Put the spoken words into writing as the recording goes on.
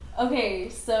Okay,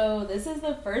 so this is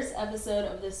the first episode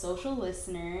of The Social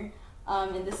Listener,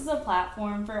 and this is a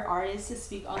platform for artists to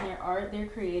speak on their art, their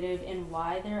creative, and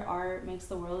why their art makes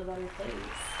the world a better place.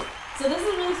 So this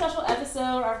is a really special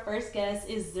episode. Our first guest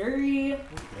is Zuri.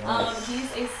 Yes.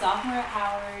 He's a sophomore at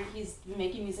Howard. He's been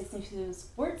making music since he was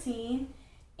 14,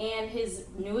 and his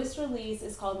newest release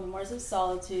is called Memoirs of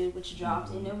Solitude, which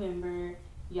dropped in November.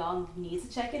 Y'all need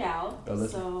to check it out.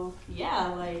 So yeah,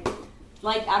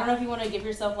 like I don't know if you want to give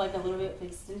yourself like a little bit of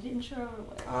extended intro or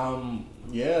what.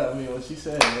 Yeah, I mean, what she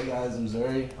said. Hey guys, I'm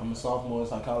Zuri. I'm a sophomore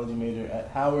psychology major at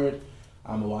Howard.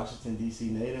 I'm a Washington, D.C.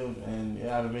 native, and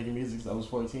yeah, I've been making music since I was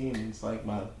 14. And it's like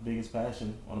my biggest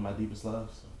passion, one of my deepest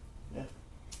loves. So, yeah.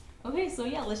 Okay, so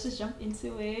yeah, let's just jump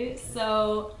into it.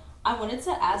 So I wanted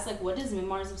to ask, like, what does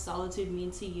Memoirs of Solitude mean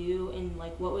to you, and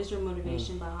like, what was your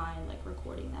motivation behind like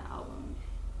recording that album?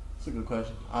 That's a good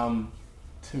question.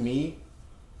 To me,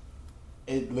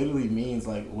 it literally means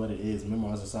like what it is.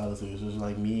 Memoirs of Solitude. It's just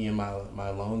like me and my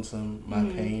lonesome, my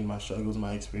pain, my struggles,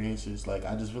 my experiences. Like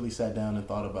I just really sat down and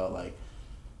thought about like,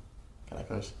 can I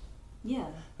curse? Yeah.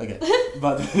 Okay.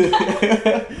 About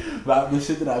the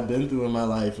shit that I've been through in my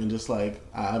life, and just like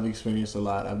I've experienced a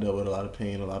lot. I've dealt with a lot of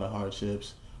pain, a lot of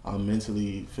hardships,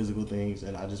 mentally, physical things,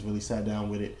 and I just really sat down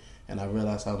with it, and I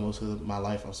realized how most of my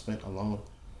life I've spent alone,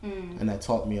 and that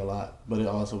taught me a lot. But it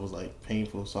also was like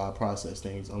painful, so I processed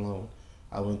things alone.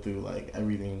 I went through like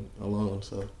everything alone,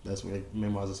 so that's where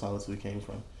Memoirs of Solitude came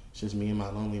from. It's just me and my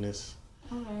loneliness.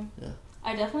 Okay. Yeah.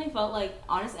 I definitely felt like,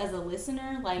 honest as a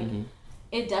listener, like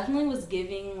it definitely was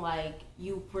giving like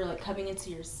you were like coming into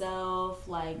yourself,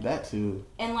 like that too.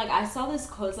 And like I saw this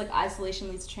quote, like isolation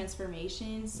leads to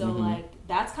transformation. So like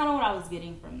that's kind of what I was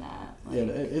getting from that. Like, yeah,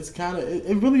 it's kind of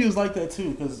it really is like that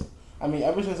too. Because I mean,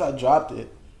 ever since I dropped it,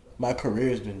 my career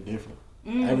has been different.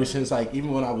 Ever since, like,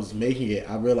 even when I was making it,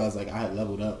 I realized, like, I had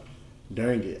leveled up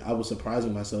during it. I was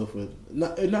surprising myself with,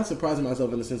 not surprising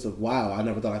myself in the sense of, wow, I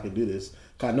never thought I could do this.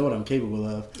 Cause I know what I'm capable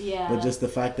of. Yeah. But just the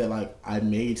fact that, like, I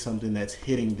made something that's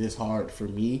hitting this hard for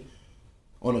me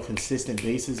on a consistent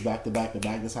basis, back to back to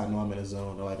back, that's how I know I'm in a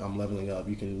zone. Or, like, I'm leveling up.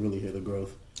 You can really hear the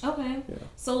growth. Okay. Yeah.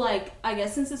 So, like, I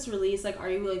guess since it's released, like,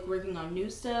 are you, like, working on new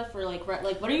stuff? Or, like,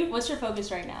 what's your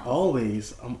focus right now?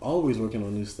 Always. I'm always working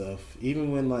on new stuff.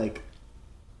 Even when, like,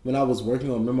 when I was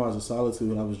working on Memoirs of Solitude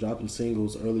and I was dropping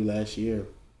singles early last year,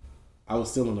 I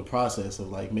was still in the process of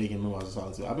like making Memoirs of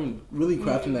Solitude. I've been really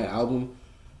crafting that album.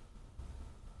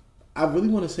 I really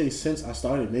want to say since I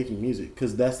started making music,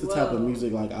 because that's the type of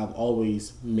music like I've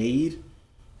always made,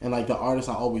 and like the artist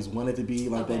I always wanted to be,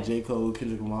 like that J. Cole,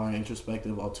 Kendrick Lamar,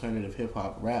 introspective, alternative, hip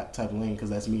hop, rap type of lane, because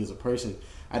that's me as a person.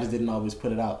 I just didn't always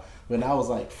put it out. But now I was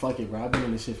like, fuck it, bro. I've been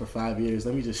in this shit for 5 years.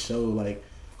 Let me just show like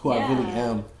who I really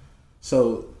am.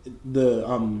 So the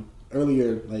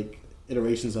earlier like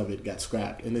iterations of it got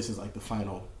scrapped, and this is like the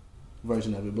final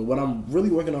version of it. But what I'm really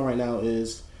working on right now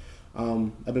is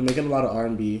I've been making a lot of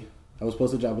R&B. I was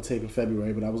supposed to drop a tape in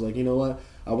February, but I was like, you know what?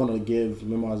 I want to give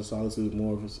Memoirs of Solitude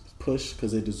more of a push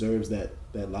because it deserves that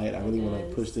light. I really want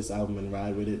to push this album and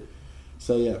ride with it.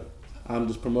 So yeah, I'm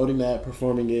just promoting that,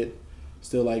 performing it,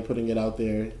 still like putting it out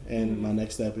there, and my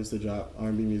next step is to drop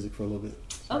R&B music for a little bit.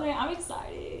 Okay, I'm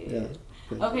excited. Yeah.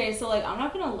 Okay, so like I'm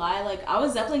not gonna lie, like I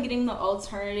was definitely getting the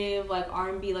alternative, like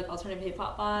R&B, like alternative hip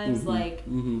hop vibes.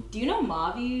 Do you know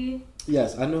Mavi?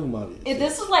 Yes, I know who Mavi is.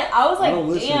 This was like I was like,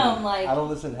 damn, like I don't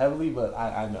listen heavily, but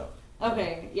I know.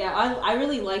 Okay, yeah, I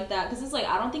really like that because it's like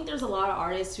I don't think there's a lot of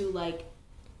artists who like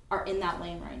are in that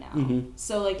lane right now.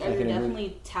 So like you're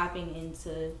definitely tapping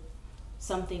into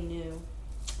something new.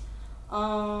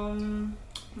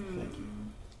 Thank you.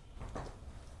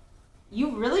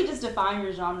 You really just define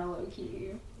your genre low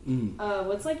key.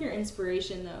 What's like your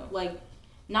inspiration though? Like,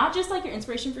 not just like your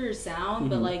inspiration for your sound,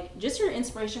 but like just your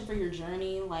inspiration for your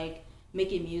journey, like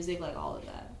making music, like all of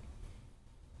that.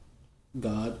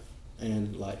 God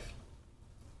and life.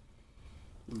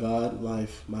 God,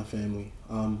 life, my family.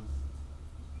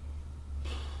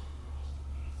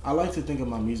 I like to think of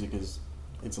my music as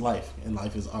it's life, and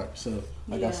life is art. So,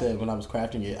 like I said, when I was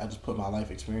crafting it, I just put my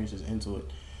life experiences into it.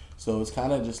 So it's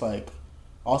kind of just like,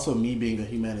 also me being a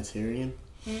humanitarian,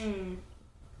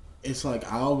 it's like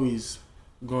I always,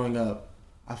 growing up,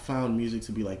 I found music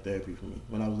to be like therapy for me.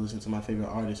 When I was listening to my favorite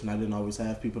artists and I didn't always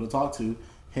have people to talk to,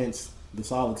 hence the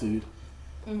solitude,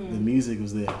 the music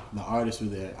was there, the artists were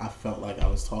there. I felt like I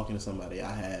was talking to somebody.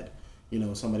 I had,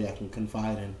 somebody I can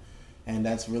confide in. And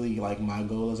that's really like my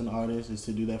goal as an artist, is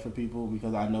to do that for people,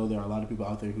 because I know there are a lot of people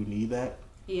out there who need that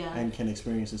and can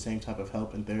experience the same type of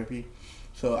help and therapy.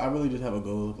 So I really just have a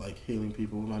goal of like healing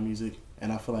people with my music,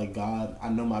 and I feel like God, I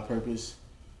know my purpose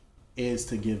is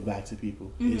to give back to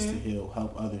people, is to heal,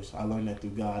 help others. I learned that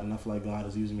through God, and I feel like God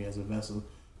is using me as a vessel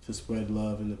to spread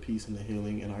love and the peace and the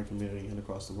healing in our community and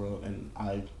across the world. And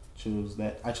I chose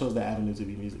that avenue to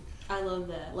be music. I love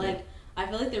that. Like, yeah. I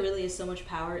feel like there really is so much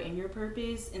power in your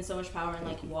purpose and so much power in,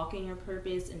 like, walking your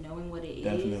purpose and knowing what it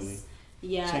Definitely. is.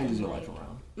 Yeah. Changes your life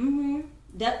around.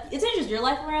 It changes your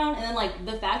life around. And then, like,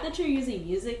 the fact that you're using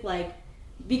music, like,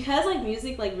 because, like,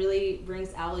 music, like, really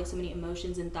brings out, like, so many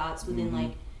emotions and thoughts within,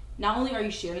 like, not only are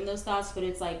you sharing those thoughts, but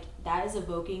it's, like, that is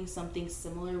evoking something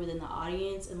similar within the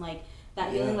audience. And, like,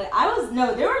 that feeling, like,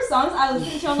 there were songs I was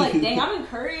listening to, I'm like, dang, I'm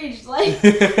encouraged. Like,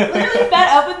 literally fed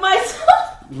up with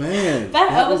myself. Man.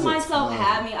 Fed up with myself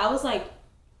had me. I was like,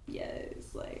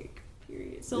 yes, like,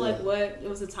 period. So, like, it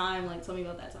was a time, like, tell me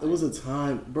about that time. It was a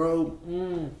time, bro.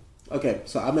 Okay,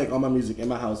 so I make all my music in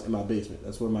my house, in my basement.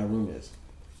 That's where my room is.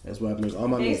 That's where I make all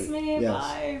my basement music.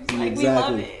 Vibes. Like, we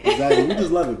love it. Exactly. We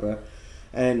just love it, bro.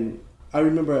 And I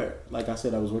remember, like I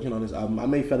said, I was working on this album. I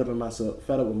made Fed Up with Myself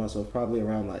probably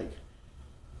around, like,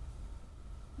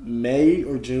 May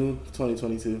or June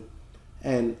 2022,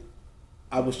 and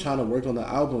I was trying to work on the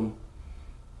album,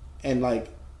 and, like,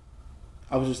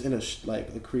 I was just in a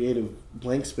creative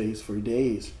blank space for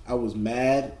days. I was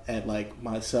mad at, like,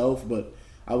 myself, but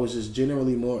I was just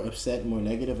generally more upset and more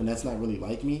negative, and that's not really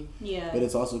like me. Yeah. But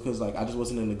it's also because, like, I just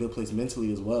wasn't in a good place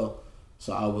mentally as well,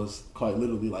 so I was quite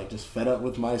literally, like, just fed up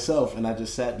with myself, and I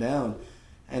just sat down,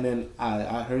 and then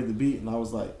I heard the beat, and I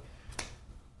was like,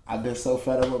 I've been so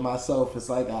fed up with myself. It's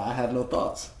like I have no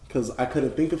thoughts because I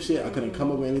couldn't think of shit. I couldn't come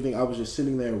up with anything. I was just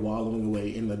sitting there wallowing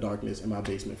away in the darkness in my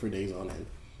basement for days on end,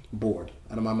 bored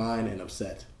out of my mind and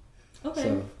upset.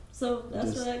 Okay, so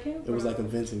that's where that came from. It was like a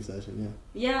venting session,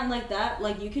 yeah. Yeah, and like that,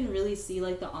 like you can really see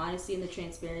like the honesty and the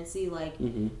transparency, like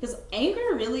because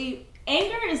anger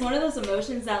is one of those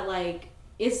emotions that like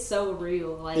it's so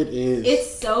real. Like it is.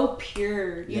 It's so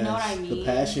pure. You know what I mean? The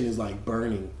passion is like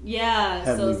burning. Yeah.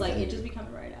 So it's like it just be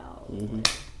coming right out.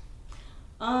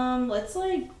 Let's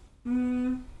like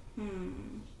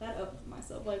that up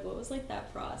myself. Like what was like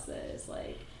that process?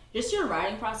 Like just your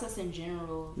writing process in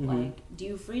general. Like do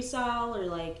you freestyle or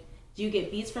like do you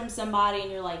get beats from somebody and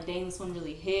you're like, dang, this one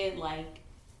really hit? Like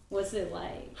what's it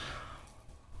like?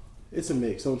 It's a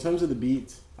mix. So in terms of the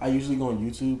beats, I usually go on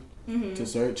YouTube to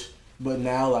search. But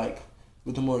now, like,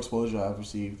 with the more exposure I've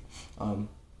received,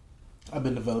 I've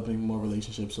been developing more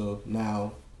relationships. So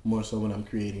now, more so when I'm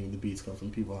creating, the beats come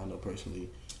from people I know personally.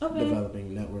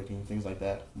 Developing, networking, things like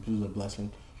that, which is a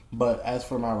blessing. But as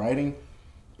for my writing,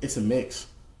 it's a mix.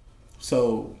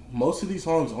 So most of these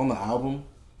songs on the album,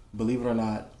 believe it or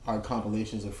not, are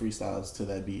compilations of freestyles to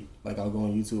that beat. Like, I'll go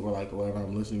on YouTube or, like, wherever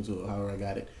I'm listening to it, however I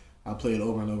got it. I'll play it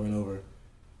over and over and over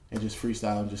and just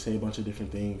freestyle and just say a bunch of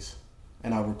different things.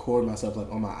 And I record myself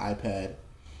like on my iPad,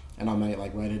 and I might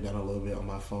like write it down a little bit on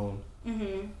my phone,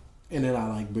 and then I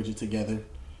like bridge it together.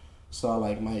 So I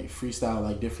like might freestyle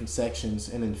like different sections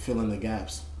and then fill in the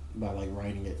gaps by like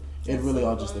writing it. It really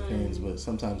all just depends, but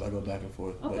sometimes I go back and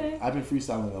forth. Okay. But I've been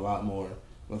freestyling a lot more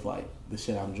with like the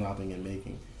shit I'm dropping and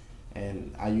making,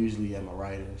 and I usually am a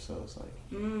writer, so it's like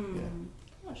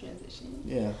I'll transition.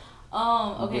 Yeah.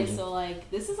 Okay, so like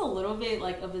this is a little bit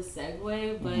like of a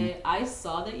segue, but I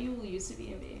saw that you used to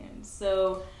be in bands.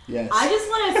 So yes. I just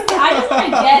want to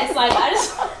guess. Like I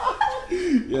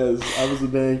just yes, I was a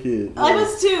band kid. I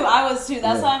was too.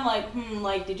 That's why I'm like,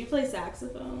 like did you play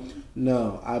saxophone?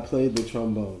 No, I played the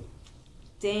trombone.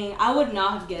 Dang, I would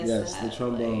not have guessed that. Yes, the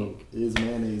trombone is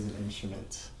mayonnaise an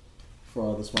instrument for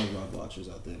all the SpongeBob watchers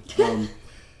out there.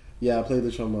 Yeah, I played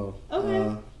the trombone.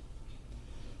 Okay.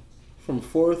 From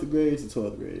 4th grade to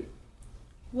 12th grade.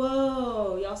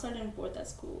 Whoa, y'all started in 4th,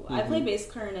 that's cool. I played bass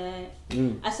clarinet.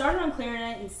 I started on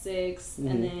clarinet in 6th,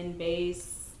 and then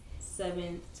bass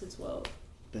 7th to 12th.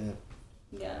 Damn.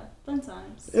 Yeah, fun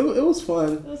times. It was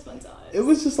fun. It was fun times. It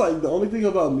was just like the only thing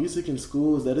about music in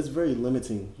school is that it's very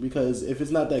limiting, because if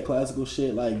it's not that classical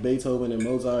shit like Beethoven and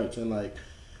Mozart and like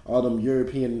all them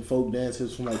European folk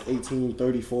dances from like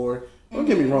 1834, don't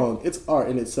get me wrong, it's art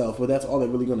in itself, but that's all they're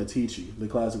really going to teach you. The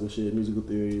classical shit, musical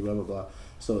theory, blah, blah, blah.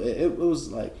 So it was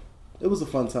like, it was a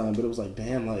fun time, but it was like,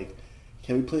 damn, like,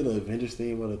 can we play the Avengers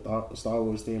theme or the Star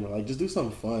Wars theme? Or like, just do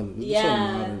something fun. Just do something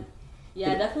modern.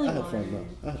 Yeah, definitely I had fun,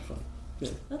 though. I had fun. Yeah.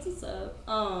 That's what's up.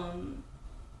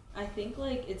 I think,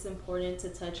 like, it's important to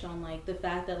touch on, like, the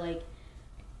fact that, like,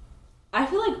 I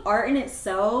feel like art in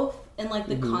itself and, like,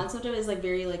 the concept of it is, like,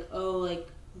 very, like, oh, like,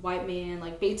 white man,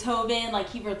 like Beethoven, like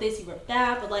he wrote this, he wrote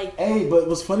that, but like... Hey, but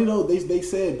what's funny though, they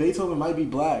said Beethoven might be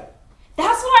black.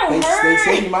 That's what I heard! They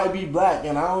said he might be black,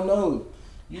 and I don't know.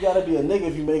 You gotta be a nigga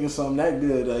if you making something that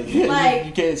good. Like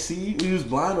you can't see? He was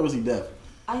blind or was he deaf?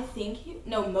 I think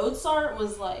Mozart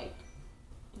was like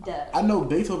deaf. I know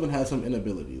Beethoven had some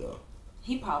inability though.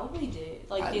 He probably did.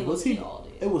 Like they all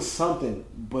did. It was something,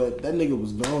 but that nigga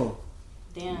was gone.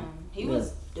 Damn, he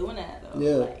was doing that though.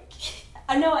 Yeah. Like,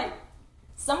 I know. Like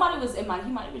somebody was. He might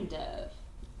have been deaf.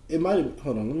 It might have.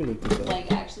 Hold on, let me look this up.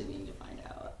 Like actually, we need to find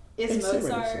out. Is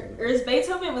Mozart or is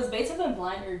Beethoven? Was Beethoven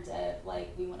blind or deaf?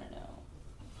 Like we want to know.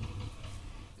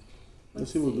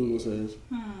 Let's see what Google says.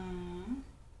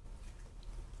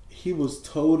 He was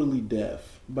totally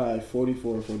deaf by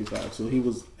 44 or 45. So he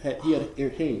had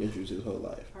hearing issues his whole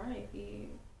life. Alright. He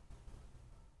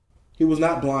was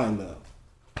not blind though.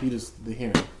 He just the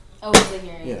hearing. Oh, it's the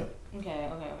hearing. Yeah. Okay.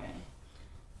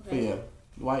 But yeah,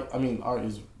 art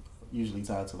is usually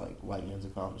tied to like white men's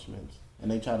accomplishments, and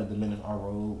they try to diminish our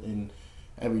role in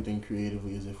everything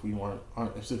creatively as if we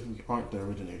aren't the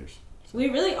originators. So. We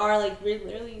really are. Like we're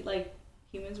literally like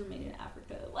humans were made in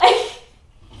Africa. Like.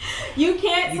 You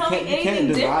can't tell me anything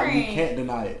different. You can't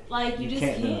deny it. Like you just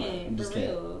can't. For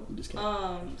real. You just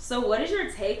can't. So what is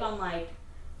your take on like,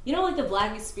 like the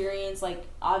Black experience? Like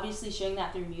obviously sharing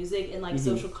that through music and like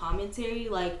social commentary.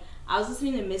 Like I was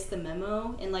listening to Miss the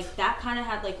Memo, and like that kind of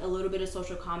had like a little bit of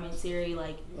social commentary.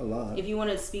 Like a lot. If you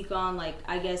want to speak on like,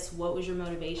 I guess what was your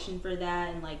motivation for that,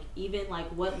 and like even like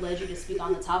what led you to speak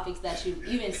on the topics that you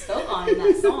even spoke on in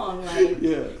that song, like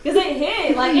because it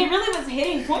hit, like it really was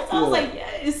hitting points. I was like,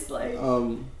 yes, like.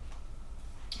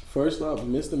 First off,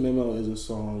 Miss the Memo is a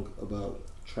song about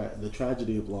the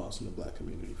tragedy of loss in the Black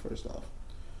community. First off,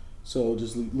 so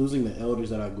just losing the elders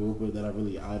that I grew up with, that I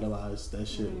really idolized, that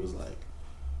shit was like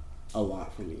a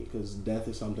lot for me, because death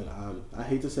is something I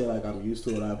hate to say like I'm used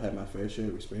to it. I've had my fair share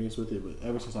of experience with it, but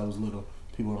ever since I was little,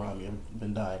 people around me have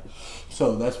been dying.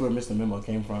 So that's where Mr. Memo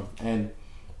came from. And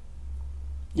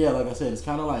yeah, like I said, it's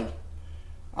kind of like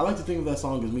I like to think of that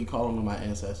song as me calling on my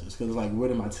ancestors, because like where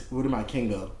did my king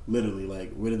go? Literally,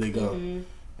 like where did they go?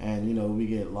 And we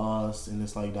get lost in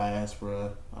this like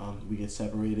diaspora. We get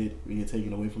separated. We get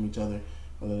taken away from each other,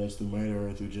 whether that's through murder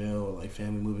or through jail or like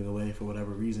family moving away for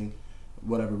whatever reason.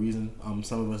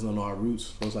 Some of us don't know our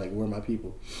roots, so it's like, where are my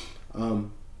people?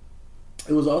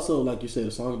 It was also, like you said,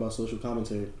 a song about social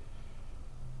commentary.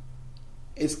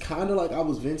 It's kind of like I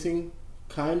was venting,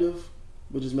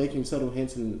 but just making subtle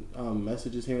hints and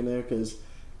messages here and there, because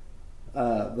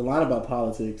the line about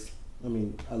politics, I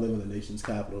live in the nation's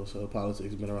capital, so politics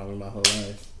has been around me my whole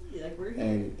life. Yeah, like we're here.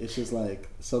 And it's just like,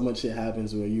 so much shit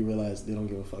happens where you realize they don't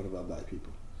give a fuck about Black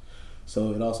people.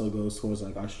 So it also goes towards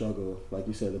like our struggle, like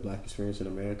you said, the Black experience in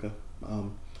America.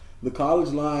 The college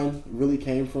line really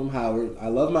came from Howard. I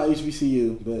love my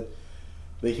HBCU, but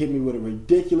they hit me with a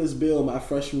ridiculous bill my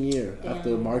freshman year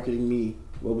after marketing me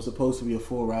what was supposed to be a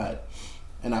full ride.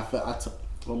 And I felt,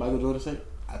 what Michael Jordan said,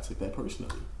 I took that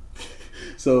personally.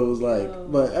 So it was like,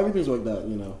 but everything's worked out,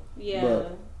 Yeah.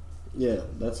 But yeah,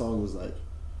 that song was like,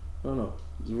 I don't know,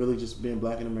 it's really just being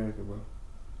Black in America, bro.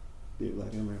 Being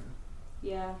Black in America.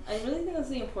 Yeah, I really think that's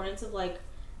the importance of Black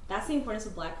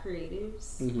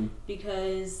creatives,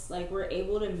 because like we're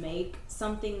able to make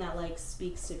something that like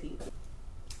speaks to people.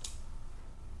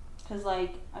 Because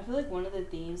like I feel like one of the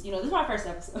themes, this is my first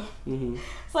episode.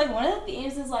 It's like one of the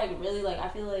themes is like really like I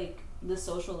feel like the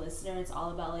social listener. It's all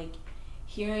about like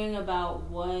hearing about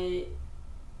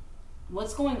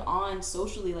what's going on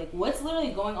socially, like what's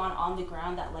literally going on the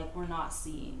ground that like we're not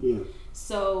seeing. Yeah.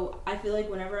 So I feel like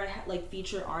whenever I like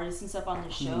feature artists and stuff on the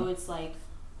show, it's like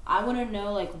I want to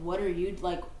know like what are you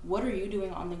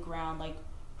doing on the ground, like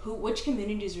which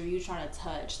communities are you trying to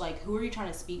touch, like who are you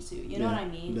trying to speak to, you know what I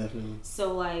mean? Definitely.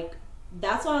 So like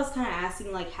that's why I was kind of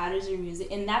asking like how does your music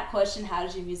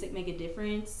make a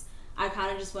difference? I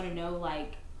kind of just want to know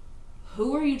like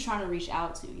who are you trying to reach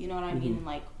out to, you know what I mean? And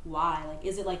like why? Like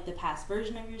is it like the past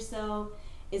version of yourself?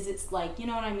 Is it like, you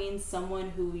know what I mean, someone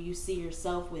who you see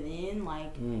yourself within,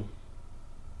 like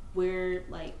where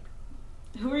like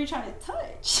who are you trying to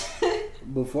touch?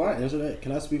 Before I answer that,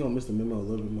 can I speak on Mr. Memo a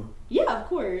little bit more? Yeah, of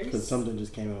course. Because something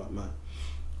just came in my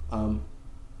mind.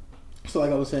 So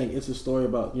like I was saying, it's a story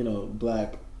about,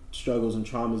 Black struggles and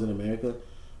traumas in America,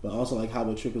 but also like how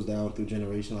it trickles down through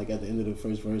generation. Like at the end of the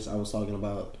first verse, I was talking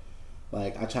about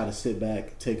like I try to sit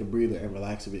back, take a breather, and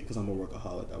relax a bit because I'm a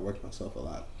workaholic. I work myself a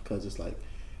lot because it's like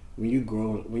when you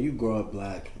grow up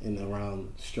Black and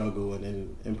around struggle and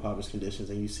in impoverished conditions,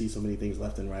 and you see so many things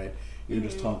left and right, you're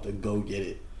just taught to go get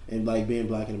it. And like being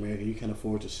Black in America, you can't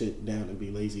afford to sit down and be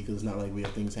lazy because it's not like we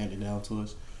have things handed down to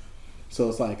us. So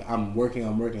it's like I'm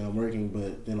working,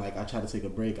 but then like I try to take a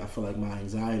break. I feel like my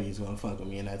anxiety is gonna fuck with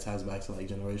me, and that ties back to like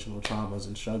generational traumas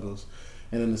and struggles.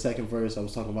 And then the second verse, I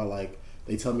was talking about like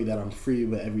they tell me that I'm free,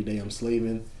 but every day I'm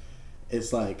slaving.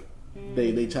 It's like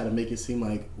They try to make it seem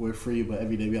like we're free, but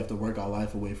every day we have to work our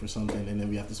life away for something, and then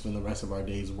we have to spend the rest of our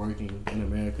days working in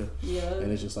America. Yeah.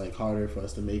 And it's just like harder for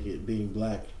us to make it being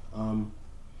black.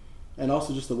 And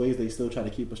also just the ways they still try to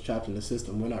keep us trapped in the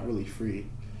system. We're not really free.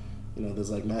 You know,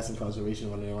 there's like mass incarceration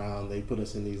running around. They put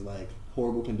us in these like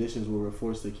horrible conditions where we're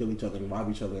forced to kill each other and rob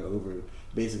each other over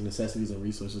basic necessities and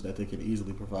resources that they could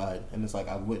easily provide. And it's like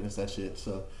I've witnessed that shit.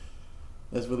 So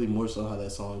that's really more so how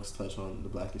that songs touch on the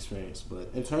black experience. But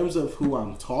in terms of who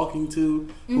I'm talking to,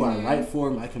 who I write for,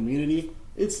 my community,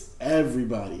 it's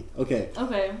everybody. Okay.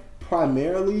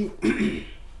 Primarily,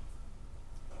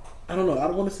 I don't know. I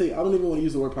don't even want to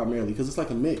use the word primarily because it's like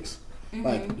a mix.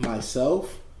 Like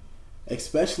myself,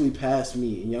 especially past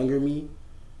me and younger me,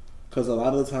 because a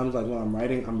lot of the times, like when I'm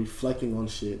writing, I'm reflecting on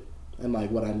shit and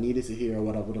like what I needed to hear or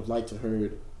what I would have liked to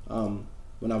heard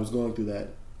when I was going through that.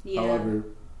 Yeah. However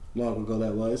long ago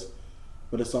that was.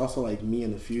 But it's also like me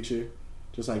in the future,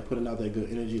 just like putting out that good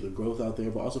energy, the growth out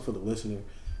there, but also for the listener,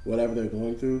 whatever they're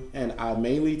going through. And I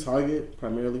mainly target,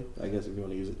 primarily, I guess if you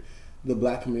want to use it, the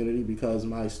black community, because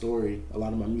my story, a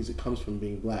lot of my music comes from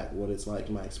being black, what it's like,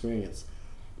 my experience.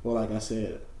 Well, like I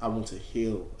said, I want to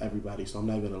heal everybody, so I'm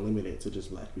not going to limit it to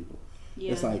just black people.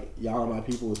 Yeah. It's like, y'all are my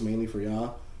people, it's mainly for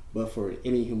y'all, but for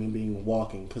any human being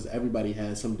walking, because everybody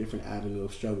has some different avenue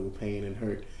of struggle, pain, and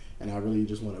hurt. And I really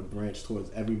just want to branch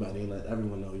towards everybody and let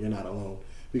everyone know you're not alone.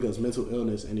 Because mental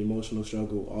illness and emotional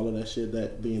struggle, all of that shit,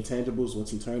 that the intangibles,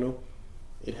 what's eternal,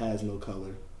 it has no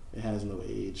color. It has no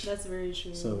age. That's very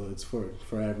true. So it's for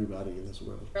everybody in this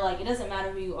world. Or like, it doesn't matter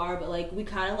who you are, but like, we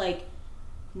kind of like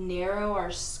narrow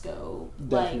our scope.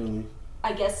 Definitely.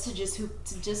 Like, I guess to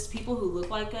just people who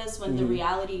look like us, when the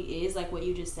reality is like what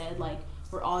you just said, like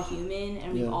we're all human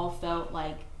and we all felt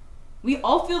like, we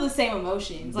all feel the same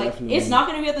emotions. Like, definitely. It's not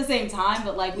going to be at the same time,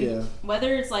 but like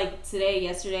whether it's like today,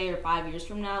 yesterday, or 5 years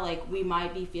from now, like we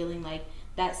might be feeling like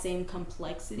that same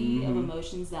complexity of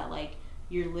emotions that like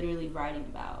you're literally writing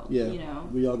about. Yeah, you know,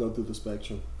 we all go through the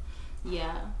spectrum.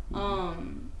 Yeah.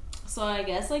 So I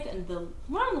guess like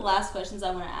one of the last questions I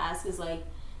want to ask is like,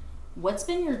 what's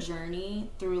been your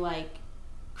journey through like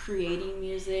creating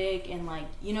music and like,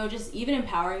 you know, just even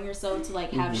empowering yourself to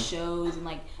like have shows and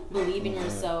like believe in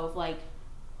yourself? Like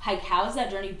how's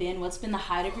that journey been? What's been the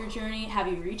height of your journey? Have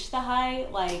you reached the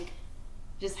height? Like,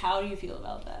 just how do you feel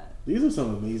about that? These are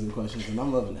some amazing questions and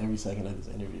I'm loving every second of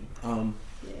this interview.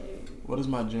 What has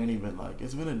my journey been like?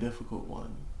 It's been a difficult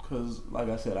one because, like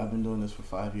I said, I've been doing this for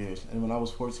 5 years, and when I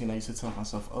was 14 I used to tell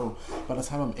myself, oh, by the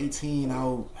time I'm 18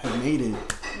 I'll have made it.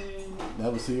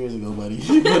 That was 2 years ago, buddy.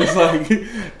 But it's like,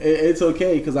 it's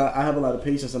okay because I have a lot of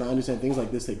patience and I understand things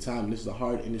like this take time. This is a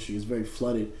hard industry. It's very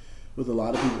flooded with a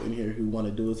lot of people in here who want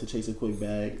to do it to chase a quick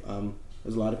bag.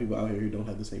 There's a lot of people out here who don't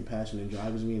have the same passion and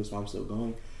drive as me. That's why I'm still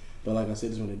going. But like I said,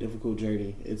 it's been a difficult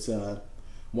journey. It's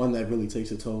one that really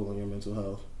takes a toll on your mental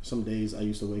health. Some days I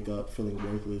used to wake up feeling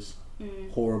worthless,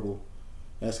 horrible.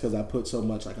 That's because I put so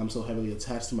much, like I'm so heavily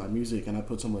attached to my music and I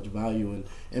put so much value and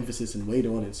emphasis and weight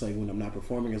on it. It's like when I'm not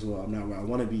performing as well, I'm not where I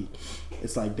want to be.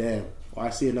 It's like, damn. Or I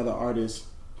see another artist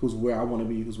who's where I want to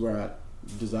be, who's where I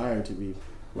desire to be,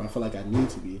 where I feel like I need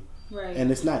to be. Right.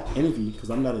 And it's not envy because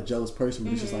I'm not a jealous person,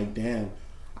 but it's just like, damn,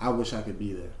 I wish I could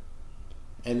be there.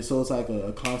 And so it's like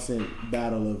a constant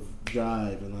battle of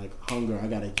drive and like hunger. I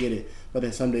got to get it. But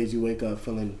then some days you wake up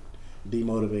feeling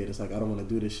demotivated. It's like, I don't want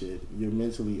to do this shit. You're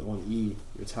mentally on E.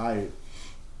 You're tired.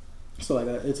 So like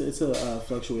it's a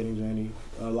fluctuating journey.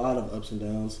 A lot of ups and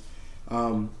downs.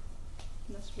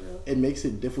 That's real. It makes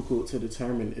it difficult to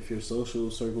determine if your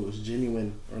social circle is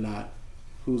genuine or not.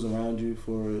 Who's around you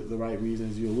for the right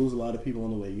reasons. You'll lose a lot of people on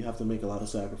the way. You have to make a lot of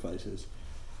sacrifices.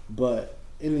 But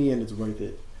in the end, it's worth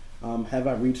it. Have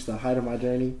I reached the height of my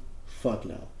journey? Fuck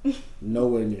no.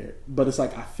 Nowhere near. But it's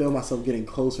like I feel myself getting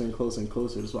closer and closer and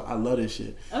closer. That's why I love this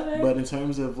shit. Okay. But in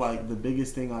terms of like the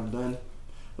biggest thing I've done,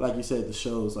 like you said, the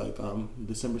shows, like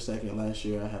December 2nd last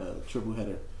year I had a triple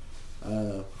header.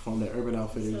 Performed at Urban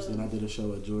Outfitters, then I did a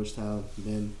show at Georgetown.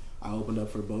 Then I opened up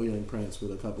for Bo Young Prince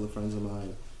with a couple of friends of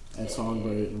mine at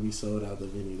Songbird, and we sold out the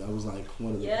venue. That was like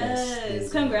one of the best days.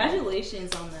 Yes,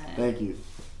 congratulations on that. Thank you.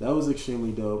 That was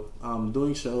extremely dope.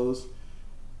 Doing shows,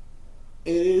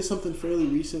 it is something fairly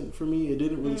recent for me. It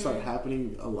didn't really start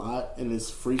happening a lot and as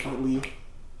frequently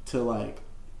till like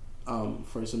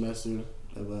first semester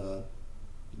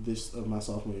of my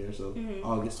sophomore year. So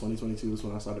August 2022 is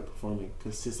when I started performing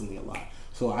consistently a lot.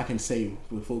 So I can say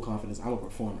with full confidence, I'm a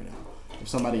performer now. If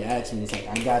somebody asks me, it's like,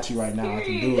 I got you right now. I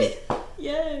can do it.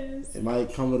 Yes. It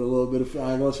might come with a little bit of,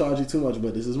 I ain't gonna charge you too much,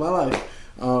 but this is my life.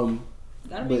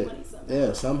 Gotta make money somehow.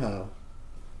 Yeah, somehow.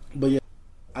 But yeah.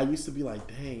 I used to be like,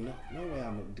 dang, no way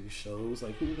I'm gonna do shows.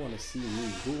 Like, who want to see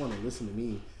me? Who want to listen to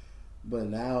me? But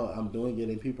now I'm doing it,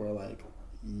 and people are like,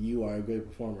 you are a great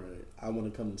performer. I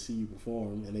want to come and see you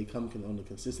perform, and they come on a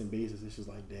consistent basis. It's just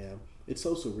like, damn, it's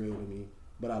so surreal to me,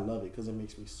 but I love it because it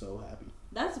makes me so happy.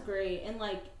 That's great, and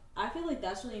like I feel like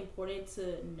that's really important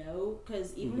to know,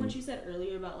 because even what you said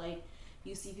earlier about like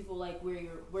you see people like where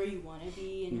you want to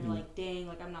be, and you're like, dang,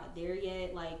 like I'm not there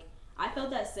yet. Like I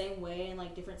felt that same way in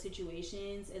like different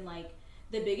situations, and like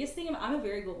the biggest thing, I'm a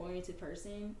very goal-oriented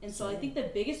person, and so I think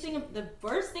the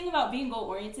worst thing about being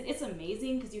goal-oriented, it's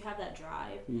amazing because you have that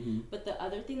drive, but the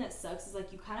other thing that sucks is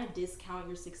like you kind of discount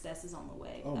your successes on the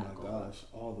way. Oh my gosh,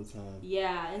 all the time.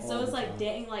 Yeah, and so it's like,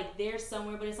 dang, like they're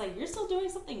somewhere, but it's like you're still doing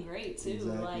something great too.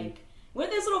 Exactly. Like with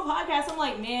this little podcast, I'm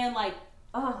like, man, like,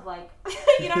 oh, like,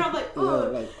 you know, I'm like,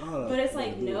 oh, but it's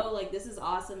like, no, like this is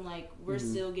awesome. Like we're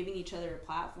still giving each other a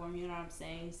platform. You know what I'm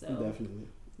saying? So definitely.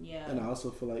 Yeah. And I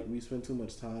also feel like we spend too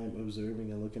much time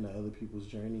observing and looking at other people's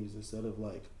journeys instead of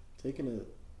like taking a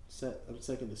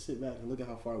second to sit back and look at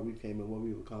how far we came and what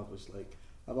we've accomplished. Like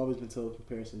I've always been told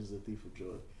comparison is a thief of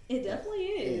joy. It definitely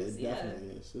is. Yeah, it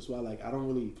definitely is. That's why like I don't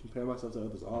really compare myself to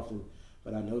others often,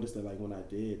 but I noticed that like when I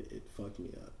did, it fucked me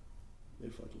up.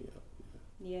 It fucked me up.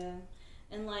 Yeah.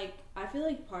 And like I feel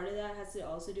like part of that has to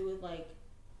also do with like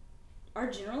our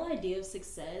general idea of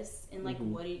success and like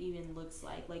what it even looks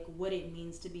like what it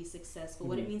means to be successful,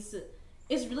 what it means to,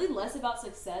 it's really less about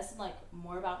success and like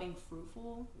more about being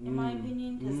fruitful in my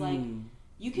opinion, because like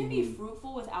you can be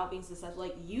fruitful without being successful.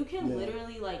 Like you can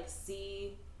literally like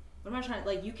see, what am I trying,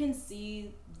 like you can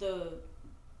see the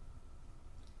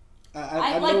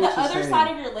I like the other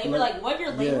side of your labor, like what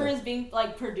your labor is being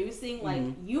like producing, like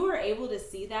you were able to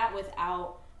see that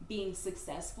without being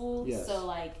successful. So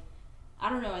like I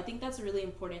don't know, I think that's a really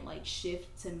important like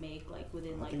shift to make like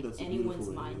within like anyone's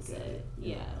mindset.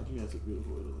 Yeah. I think that's a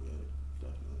beautiful way to look at it,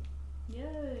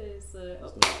 definitely. Yes.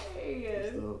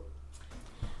 Okay.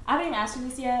 I haven't even asked you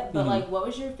this yet, but like what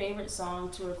was your favorite song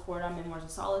to record on Memoirs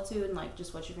of Solitude, and like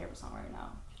just what's your favorite song right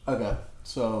now? Okay,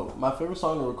 so my favorite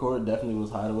song to record definitely was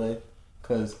Hideaway,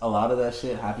 because a lot of that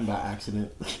shit happened by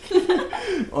accident.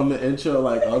 On the intro,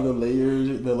 like all the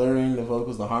layers, the layering, the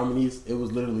vocals, the harmonies, it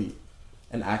was literally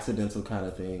an accidental kind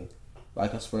of thing,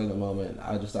 like a spur of the moment.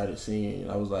 I just started singing,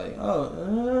 and I was like,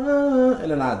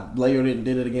 and then I layered it and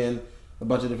did it again a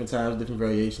bunch of different times, different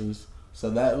variations. So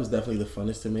that was definitely the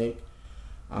funnest to make.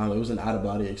 It was an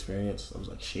out-of-body experience. I was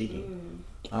like shaking.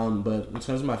 But in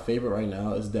terms of my favorite right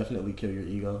now, it's definitely Kill Your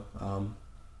Ego.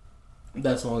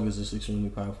 That song is just extremely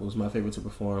powerful. It's my favorite to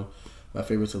perform, my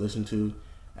favorite to listen to.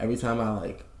 Every time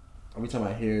I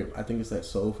hear it, I think it's that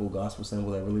soulful gospel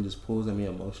sample that really just pulls at me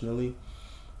emotionally.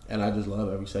 And I just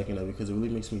love every second of it because it really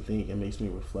makes me think and makes me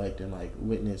reflect and like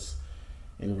witness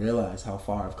and realize how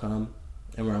far I've come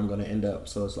and where I'm going to end up.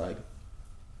 So it's like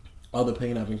all the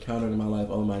pain I've encountered in my life,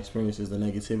 all of my experiences, the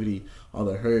negativity, all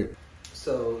the hurt.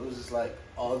 So it was just like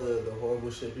all the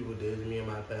horrible shit people did to me in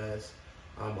my past.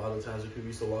 All the times that people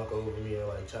used to walk over me or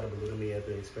like try to belittle me at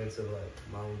the expense of like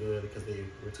my own good because they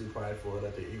were too prideful or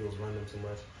let their egos run them too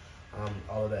much.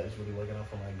 All of that is really working out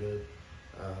for my good.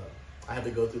 I had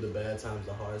to go through the bad times,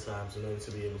 the hard times in order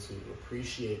to be able to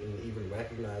appreciate and even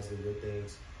recognize the good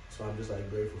things. So I'm just like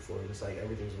grateful for it. It's like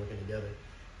everything's working together.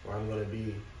 Where I'm going to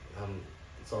be,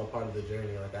 it's all part of the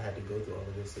journey. Like I had to go through all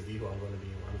of this to be who I'm going to be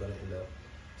and where I'm going to end up.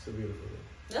 It's a beautiful thing.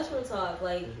 That's real talk.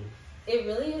 Like it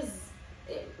really is.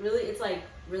 It's like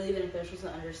really beneficial to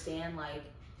understand like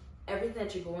everything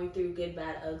that you're going through, good,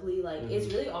 bad, ugly. Like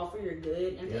it's really all for your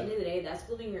good. And at the end of the day, that's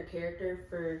building your character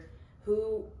for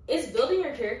who. It's building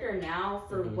your character now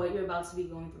for what you're about to be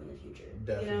going through in the future.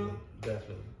 Definitely, you know?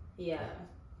 Definitely. Yeah.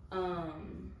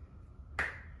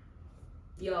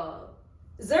 Y'all,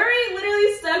 Zuri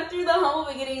literally stuck through the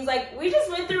humble beginnings. Like we just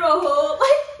went through a whole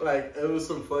like it was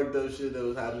some fucked up shit that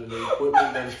was happening. The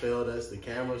equipment then failed us. The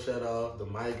camera shut off. The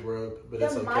mic broke. But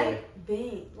it's okay. The mic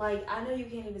bent. Like I know you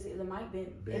can't even see it. The mic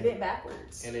bent. It bent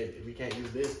backwards. And we can't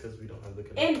use this because we don't have the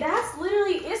connection. And that's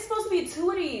literally, it's supposed to be two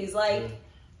of these. Like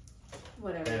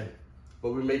whatever.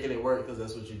 But we're making it work because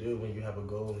that's what you do when you have a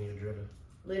goal and you're driven.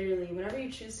 Literally, whenever you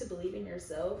choose to believe in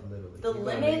yourself, the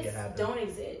limits don't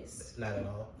exist. Not at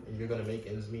all. And you're going to make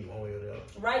ends meet one way or the other.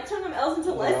 Right? Turn them L's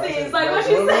into lessons. Like what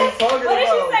you said. What did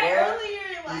you say earlier?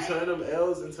 Like, you turn them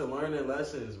L's into learning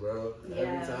lessons, bro.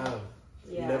 Every time.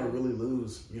 You never really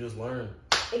lose. You just learn.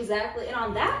 Exactly. And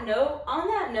on that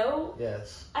note,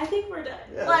 yes, I think we're done.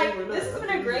 Yeah, like this has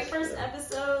been a great first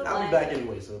episode. I'll be back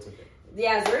anyway, so it's okay.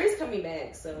 Yeah, Zuri's coming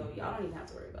back, so y'all don't even have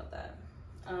to worry about that.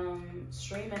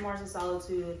 Stream Memoirs of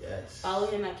Solitude. Yes. Follow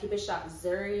him at Keep It Shop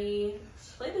Zuri.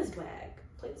 Play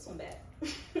this one back.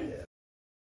 Yeah.